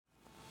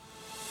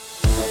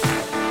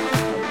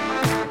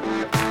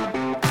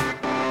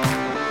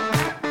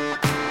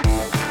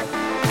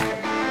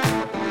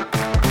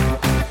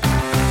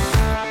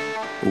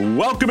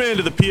Welcome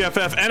into the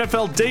PFF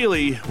NFL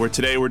Daily, where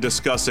today we're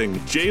discussing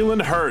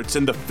Jalen Hurts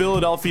and the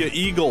Philadelphia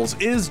Eagles.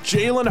 Is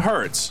Jalen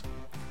Hurts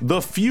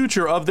the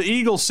future of the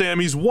Eagles, Sam?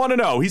 He's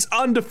 1-0. He's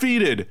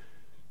undefeated.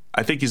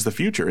 I think he's the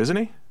future, isn't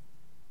he?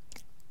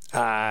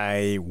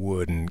 I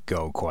wouldn't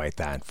go quite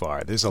that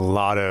far. There's a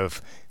lot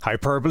of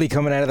hyperbole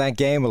coming out of that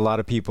game. A lot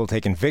of people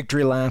taking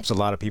victory laps. A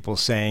lot of people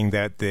saying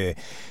that the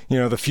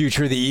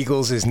future of the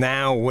Eagles is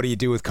now. What do you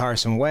do with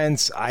Carson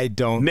Wentz? I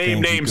don't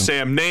name names,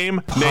 Sam.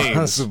 Name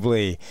names.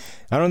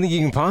 I don't think you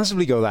can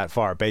possibly go that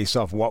far based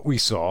off what we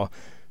saw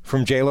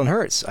from Jalen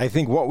Hurts. I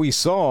think what we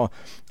saw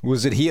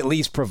was that he at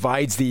least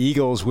provides the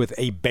Eagles with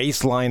a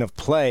baseline of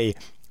play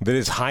that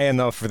is high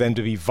enough for them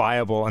to be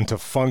viable and to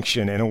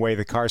function in a way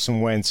that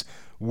Carson Wentz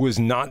was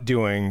not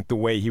doing the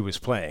way he was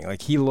playing.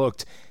 Like, he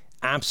looked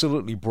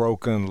absolutely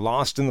broken,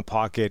 lost in the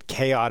pocket,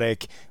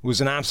 chaotic. It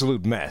was an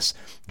absolute mess.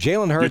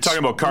 Jalen Hurts. You're talking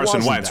about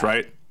Carson Wentz,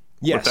 right?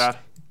 Yes. With that?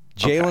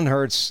 Jalen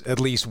Hurts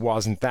at least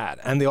wasn't that.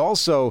 And they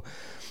also,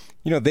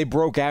 they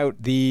broke out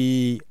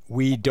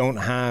we don't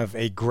have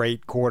a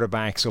great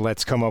quarterback, so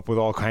let's come up with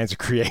all kinds of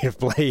creative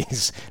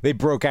plays. They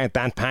broke out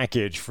that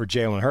package for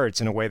Jalen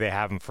Hurts in a way they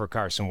haven't for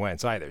Carson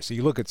Wentz either. So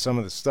you look at some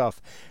of the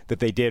stuff that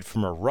they did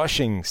from a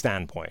rushing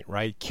standpoint,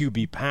 right?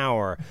 QB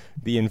power,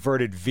 the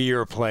inverted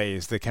veer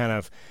plays, the kind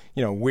of,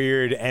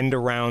 weird end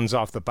arounds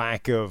off the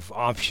back of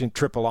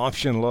triple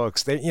option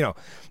looks.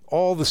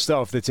 All the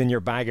stuff that's in your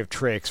bag of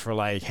tricks for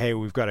like, hey,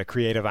 we've got a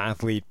creative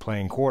athlete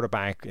playing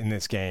quarterback in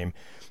this game.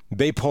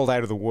 They pulled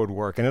out of the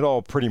woodwork, and it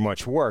all pretty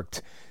much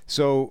worked.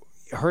 So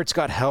Hurts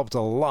got helped a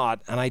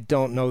lot, and I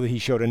don't know that he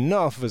showed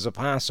enough as a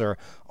passer,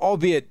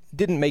 albeit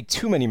didn't make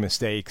too many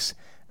mistakes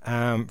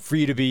for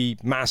you to be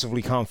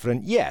massively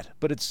confident yet.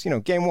 But it's,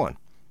 game one.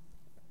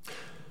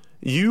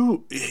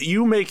 You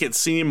make it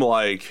seem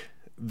like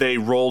they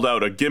rolled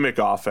out a gimmick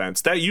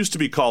offense. That used to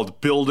be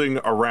called building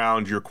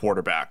around your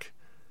quarterback.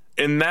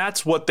 And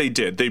that's what they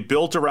did. They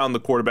built around the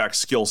quarterback's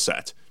skill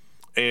set.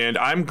 And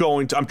I'm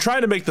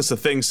trying to make this a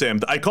thing, Sam.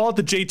 I call it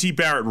the JT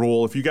Barrett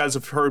rule. If you guys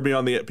have heard me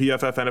on the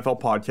PFF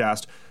NFL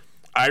podcast,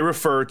 I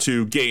refer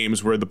to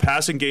games where the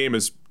passing game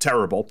is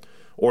terrible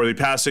or the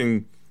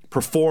passing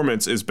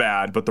performance is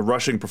bad, but the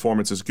rushing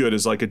performance is good,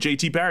 is like a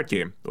JT Barrett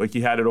game, like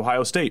he had at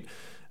Ohio State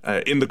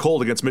in the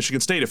cold against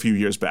Michigan State a few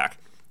years back.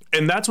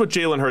 And that's what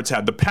Jalen Hurts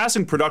had. The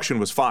passing production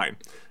was fine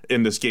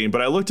in this game,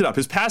 but I looked it up.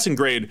 His passing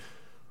grade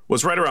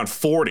was right around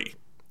 40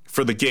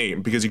 for the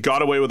game because he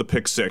got away with a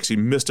pick six. He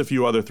missed a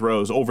few other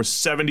throws. Over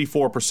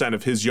 74%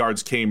 of his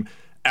yards came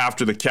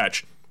after the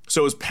catch.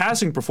 So his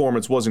passing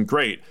performance wasn't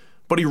great,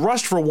 but he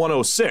rushed for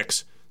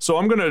 106. So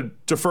I'm going to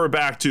defer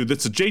back to,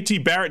 that's a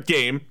JT Barrett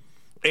game,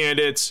 and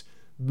it's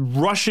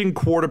rushing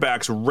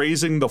quarterbacks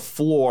raising the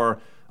floor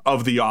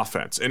of the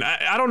offense. And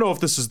I don't know if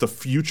this is the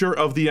future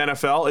of the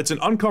NFL. It's an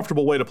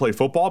uncomfortable way to play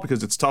football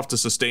because it's tough to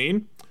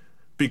sustain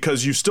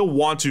because you still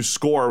want to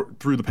score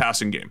through the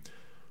passing game.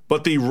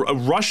 But the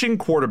rushing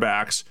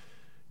quarterbacks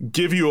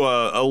give you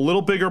a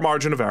little bigger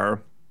margin of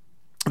error.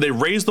 They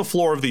raise the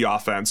floor of the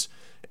offense,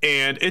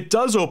 and it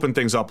does open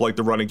things up like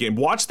the running game.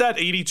 Watch that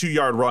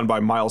 82-yard run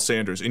by Miles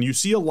Sanders, and you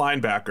see a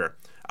linebacker.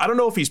 I don't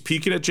know if he's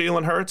peeking at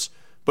Jalen Hurts,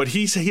 but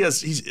he's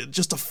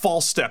just a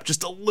false step,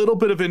 just a little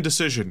bit of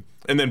indecision,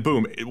 and then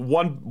boom,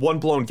 one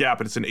blown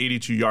gap, and it's an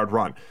 82-yard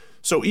run.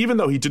 So even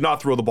though he did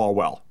not throw the ball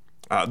well,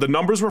 the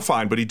numbers were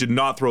fine, but he did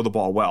not throw the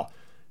ball well.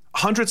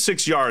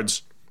 106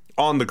 yards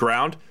on the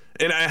ground.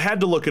 And I had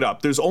to look it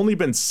up. There's only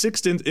been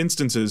 6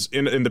 instances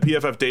in the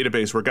PFF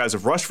database where guys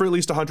have rushed for at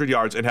least 100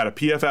 yards and had a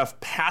PFF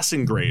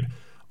passing grade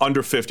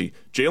under 50.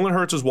 Jalen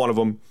Hurts is one of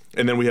them.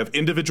 And then we have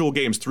individual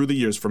games through the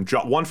years,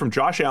 one from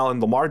Josh Allen,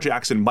 Lamar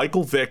Jackson,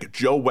 Michael Vick,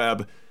 Joe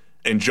Webb,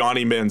 and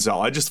Johnny Manziel.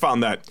 I just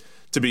found that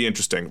to be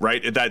interesting,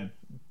 right? That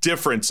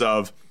difference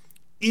of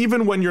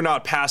even when you're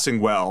not passing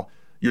well,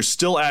 you're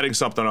still adding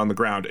something on the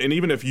ground. And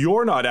even if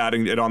you're not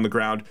adding it on the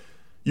ground,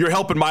 you're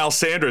helping Miles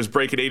Sanders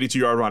break an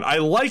 82-yard run. I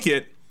like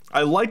it.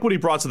 I like what he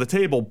brought to the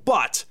table,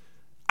 but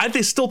I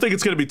still think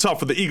it's going to be tough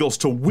for the Eagles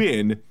to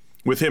win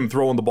with him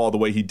throwing the ball the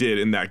way he did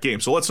in that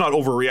game. So let's not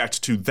overreact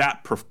to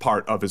that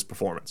part of his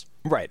performance.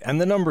 Right, and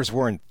the numbers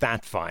weren't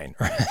that fine.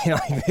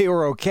 They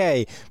were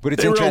okay, but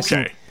it's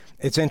interesting. Okay.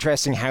 It's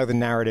interesting how the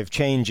narrative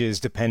changes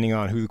depending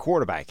on who the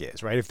quarterback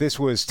is, right? If this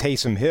was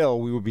Taysom Hill,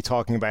 we would be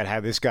talking about how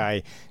this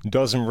guy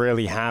doesn't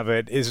really have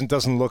it,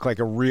 doesn't look like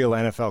a real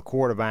NFL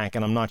quarterback,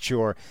 and I'm not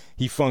sure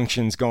he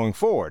functions going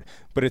forward.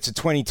 But it's a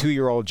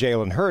 22-year-old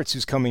Jalen Hurts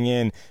who's coming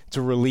in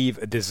to relieve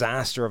a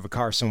disaster of a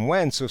Carson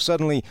Wentz, so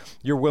suddenly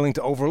you're willing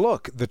to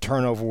overlook the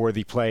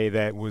turnover-worthy play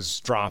that was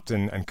dropped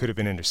and could have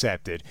been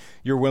intercepted.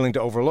 You're willing to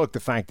overlook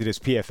the fact that his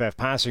PFF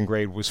passing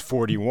grade was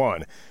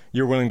 41.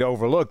 You're willing to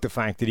overlook the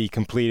fact that he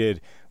completed,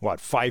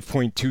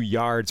 5.2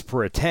 yards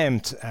per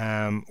attempt,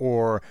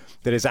 or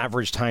that his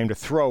average time to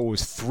throw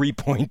was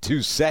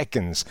 3.2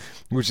 seconds,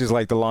 which is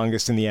like the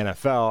longest in the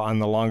NFL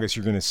and the longest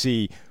you're going to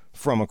see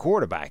from a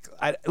quarterback.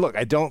 I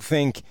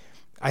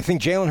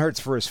think Jalen Hurts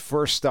for his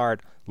first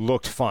start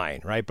looked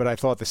fine, right? But I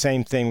thought the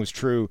same thing was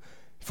true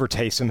for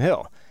Taysom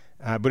Hill.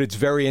 But it's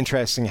very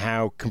interesting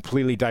how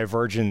completely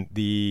divergent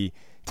the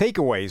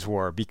takeaways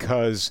were,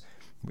 because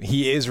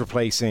he is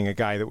replacing a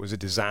guy that was a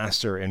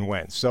disaster in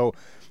Wentz. So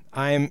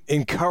I'm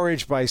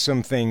encouraged by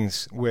some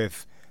things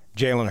with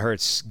Jalen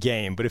Hurts'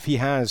 game, but if he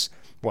has,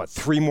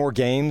 3 more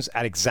games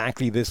at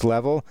exactly this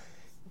level,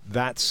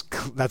 that's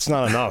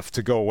not enough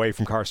to go away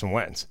from Carson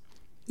Wentz.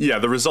 Yeah,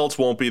 the results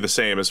won't be the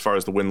same as far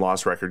as the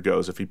win-loss record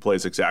goes if he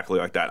plays exactly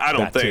like that. I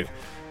don't think.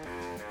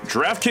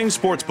 DraftKings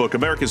Sportsbook,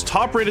 America's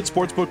top-rated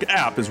sportsbook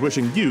app, is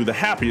wishing you the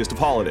happiest of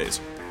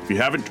holidays. If you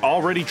haven't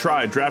already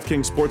tried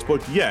DraftKings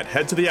Sportsbook yet,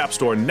 head to the App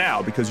Store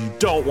now because you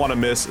don't want to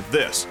miss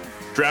this.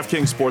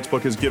 DraftKings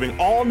Sportsbook is giving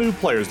all new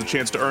players the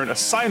chance to earn a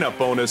sign-up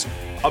bonus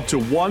up to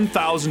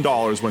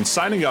 $1,000 when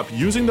signing up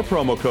using the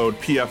promo code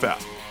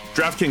PFF.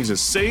 DraftKings is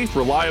safe,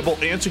 reliable,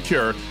 and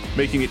secure,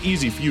 making it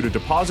easy for you to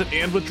deposit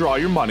and withdraw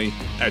your money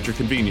at your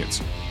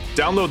convenience.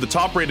 Download the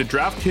top-rated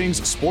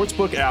DraftKings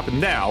Sportsbook app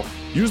now.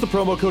 Use the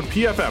promo code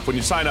PFF when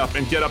you sign up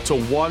and get up to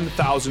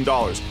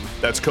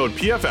 $1,000. That's code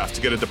PFF to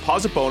get a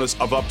deposit bonus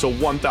of up to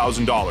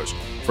 $1,000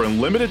 for a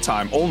limited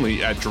time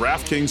only at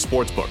DraftKings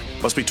Sportsbook.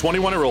 Must be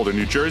 21 or older.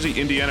 New Jersey,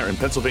 Indiana, and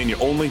Pennsylvania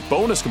only.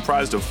 Bonus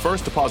comprised of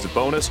first deposit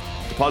bonus.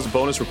 Deposit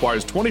bonus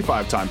requires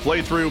 25-time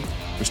playthrough.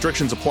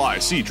 Restrictions apply.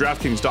 See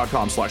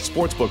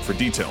DraftKings.com/sportsbook for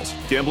details.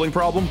 Gambling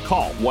problem?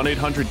 Call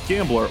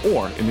 1-800-GAMBLER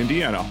or in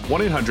Indiana,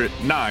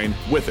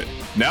 1-800-9-WITH-IT.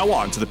 Now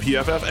on to the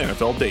PFF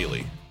NFL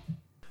Daily.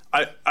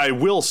 I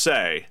will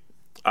say,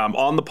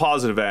 on the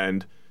positive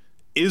end,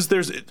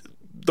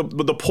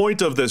 the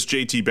point of this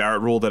JT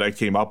Barrett rule that I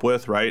came up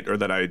with, right? Or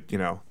that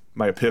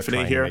my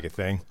epiphany here. Make a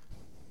thing.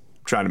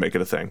 Trying to make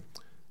it a thing.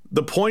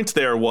 The point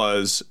there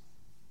was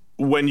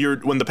when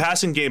the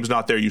passing game's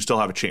not there, you still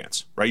have a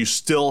chance, right? You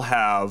still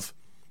have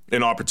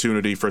an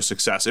opportunity for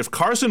success. If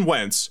Carson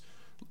Wentz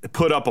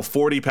put up a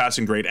 40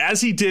 passing grade,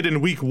 as he did in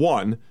week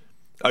 1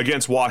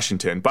 against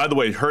Washington. By the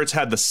way, Hurts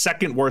had the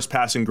second worst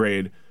passing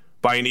grade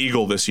by an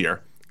Eagle this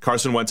year.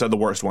 Carson Wentz had the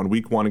worst one,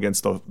 week 1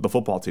 against the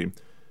football team.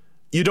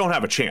 You don't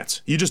have a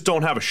chance. You just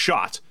don't have a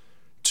shot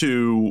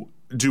to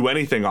do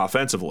anything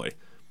offensively.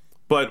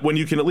 But when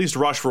you can at least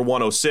rush for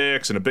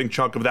 106 and a big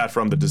chunk of that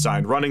from the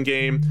designed running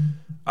game,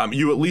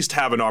 you at least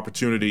have an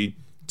opportunity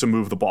to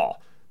move the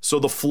ball. So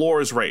the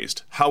floor is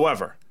raised.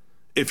 However,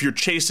 if you're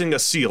chasing a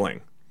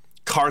ceiling,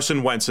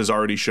 Carson Wentz has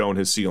already shown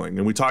his ceiling.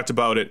 And we talked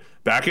about it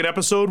back in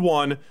episode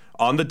 1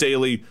 on the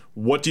Daily.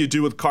 What do you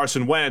do with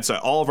Carson Wentz?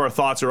 All of our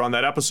thoughts are on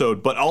that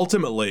episode. But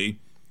ultimately,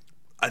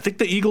 I think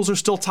the Eagles are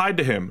still tied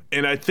to him.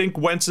 And I think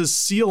Wentz's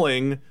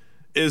ceiling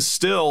is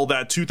still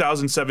that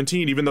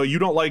 2017. Even though you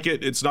don't like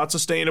it, it's not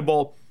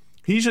sustainable.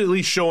 He's at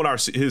least shown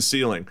his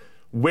ceiling.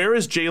 Where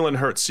is Jalen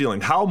Hurts'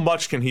 ceiling? How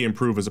much can he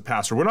improve as a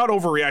passer? We're not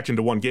overreacting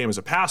to one game as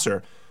a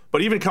passer,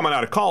 but even coming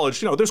out of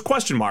college, there's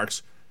question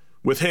marks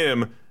with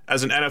him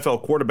as an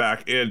NFL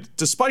quarterback. And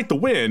despite the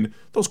win,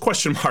 those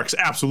question marks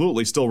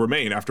absolutely still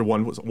remain after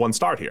one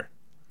start here.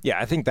 Yeah,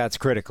 I think that's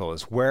critical,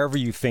 is wherever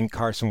you think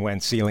Carson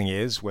Wentz's ceiling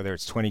is, whether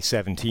it's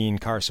 2017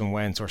 Carson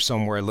Wentz or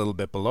somewhere a little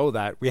bit below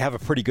that, we have a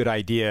pretty good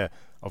idea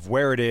of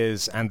where it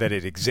is and that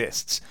it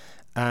exists.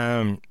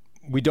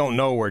 We don't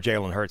know where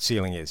Jalen Hurts'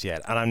 ceiling is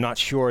yet, and I'm not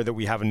sure that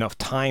we have enough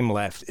time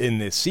left in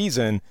this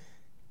season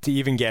to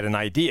even get an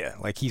idea.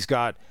 Like, he's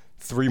got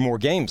 3 more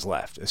games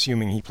left,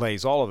 assuming he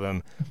plays all of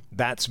them.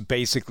 That's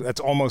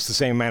almost the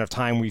same amount of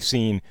time we've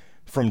seen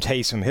from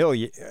Taysom Hill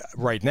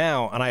right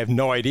now, and I have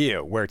no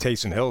idea where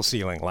Taysom Hill's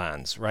ceiling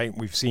lands, right?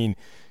 We've seen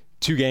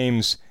 2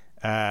 games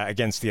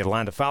against the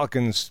Atlanta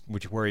Falcons,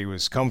 where he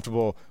was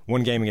comfortable,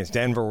 1 game against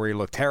Denver where he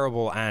looked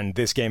terrible, and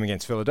this game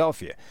against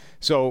Philadelphia.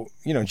 So,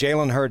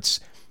 Jalen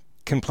Hurts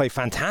can play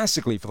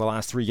fantastically for the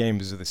last 3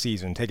 games of the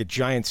season, take a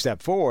giant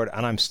step forward,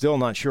 and I'm still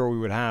not sure we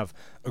would have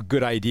a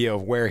good idea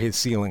of where his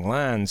ceiling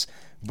lands.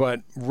 But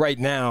right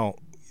now,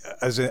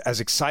 as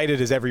excited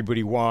as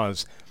everybody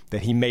was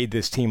that he made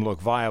this team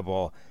look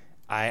viable,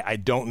 I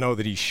don't know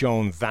that he's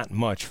shown that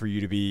much for you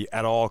to be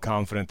at all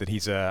confident that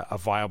he's a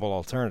viable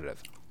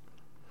alternative.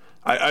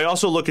 I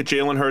also look at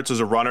Jalen Hurts as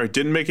a runner. He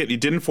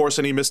didn't force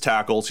any missed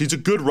tackles. He's a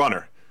good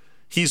runner.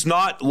 He's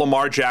not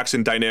Lamar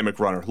Jackson dynamic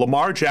runner.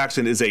 Lamar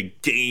Jackson is a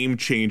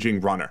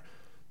game-changing runner.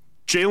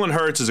 Jalen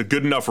Hurts is a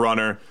good enough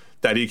runner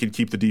that he can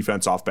keep the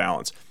defense off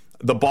balance.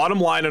 The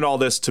bottom line in all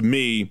this, to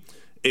me,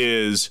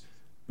 is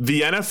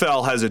the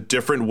NFL has a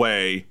different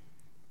way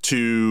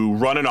to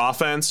run an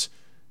offense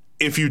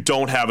if you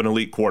don't have an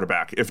elite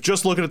quarterback. If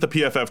just looking at the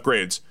PFF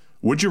grades,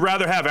 would you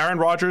rather have Aaron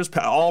Rodgers,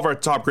 all of our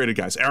top-graded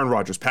guys, Aaron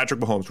Rodgers, Patrick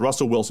Mahomes,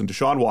 Russell Wilson,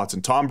 Deshaun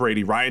Watson, Tom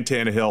Brady, Ryan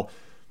Tannehill,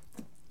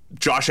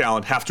 Josh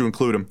Allen, have to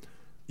include him.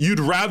 You'd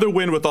rather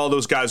win with all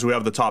those guys who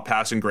have the top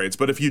passing grades.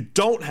 But if you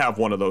don't have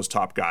one of those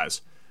top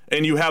guys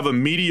and you have a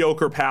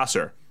mediocre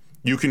passer,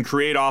 you can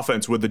create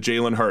offense with the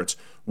Jalen Hurts,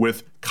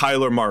 with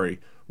Kyler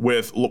Murray,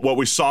 with what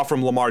we saw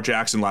from Lamar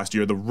Jackson last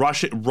year. The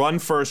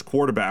run-first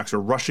quarterbacks or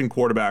rushing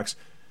quarterbacks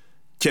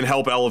can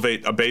help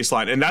elevate a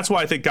baseline. And that's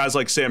why I think guys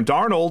like Sam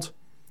Darnold,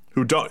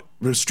 who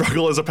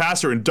struggle as a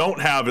passer and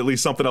don't have at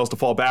least something else to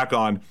fall back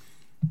on,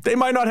 they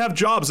might not have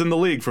jobs in the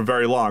league for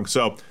very long.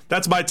 So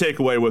that's my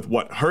takeaway with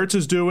what Hurts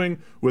is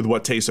doing, with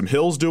what Taysom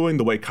Hill's doing,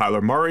 the way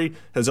Kyler Murray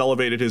has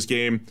elevated his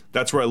game.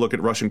 That's where I look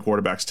at rushing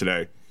quarterbacks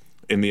today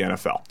in the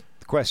NFL.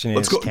 The question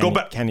is,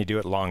 can you do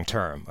it long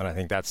term? And I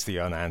think that's the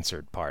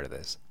unanswered part of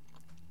this.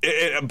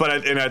 But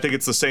I think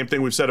it's the same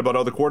thing we've said about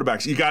other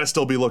quarterbacks. You got to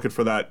still be looking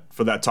for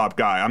that top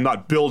guy. I'm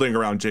not building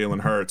around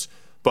Jalen Hurts,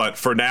 but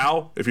for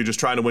now, if you're just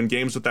trying to win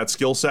games with that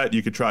skill set,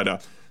 you could try to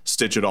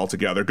stitch it all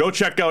together. Go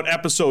check out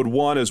episode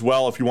 1 as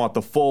well if you want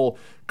the full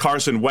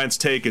Carson Wentz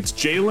take. It's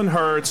Jalen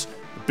Hurts.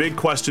 The big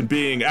question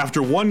being,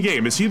 after one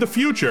game, is he the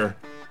future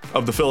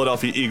of the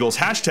Philadelphia Eagles?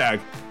 Hashtag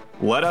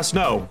let us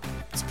know.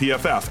 It's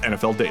PFF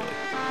NFL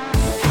Daily.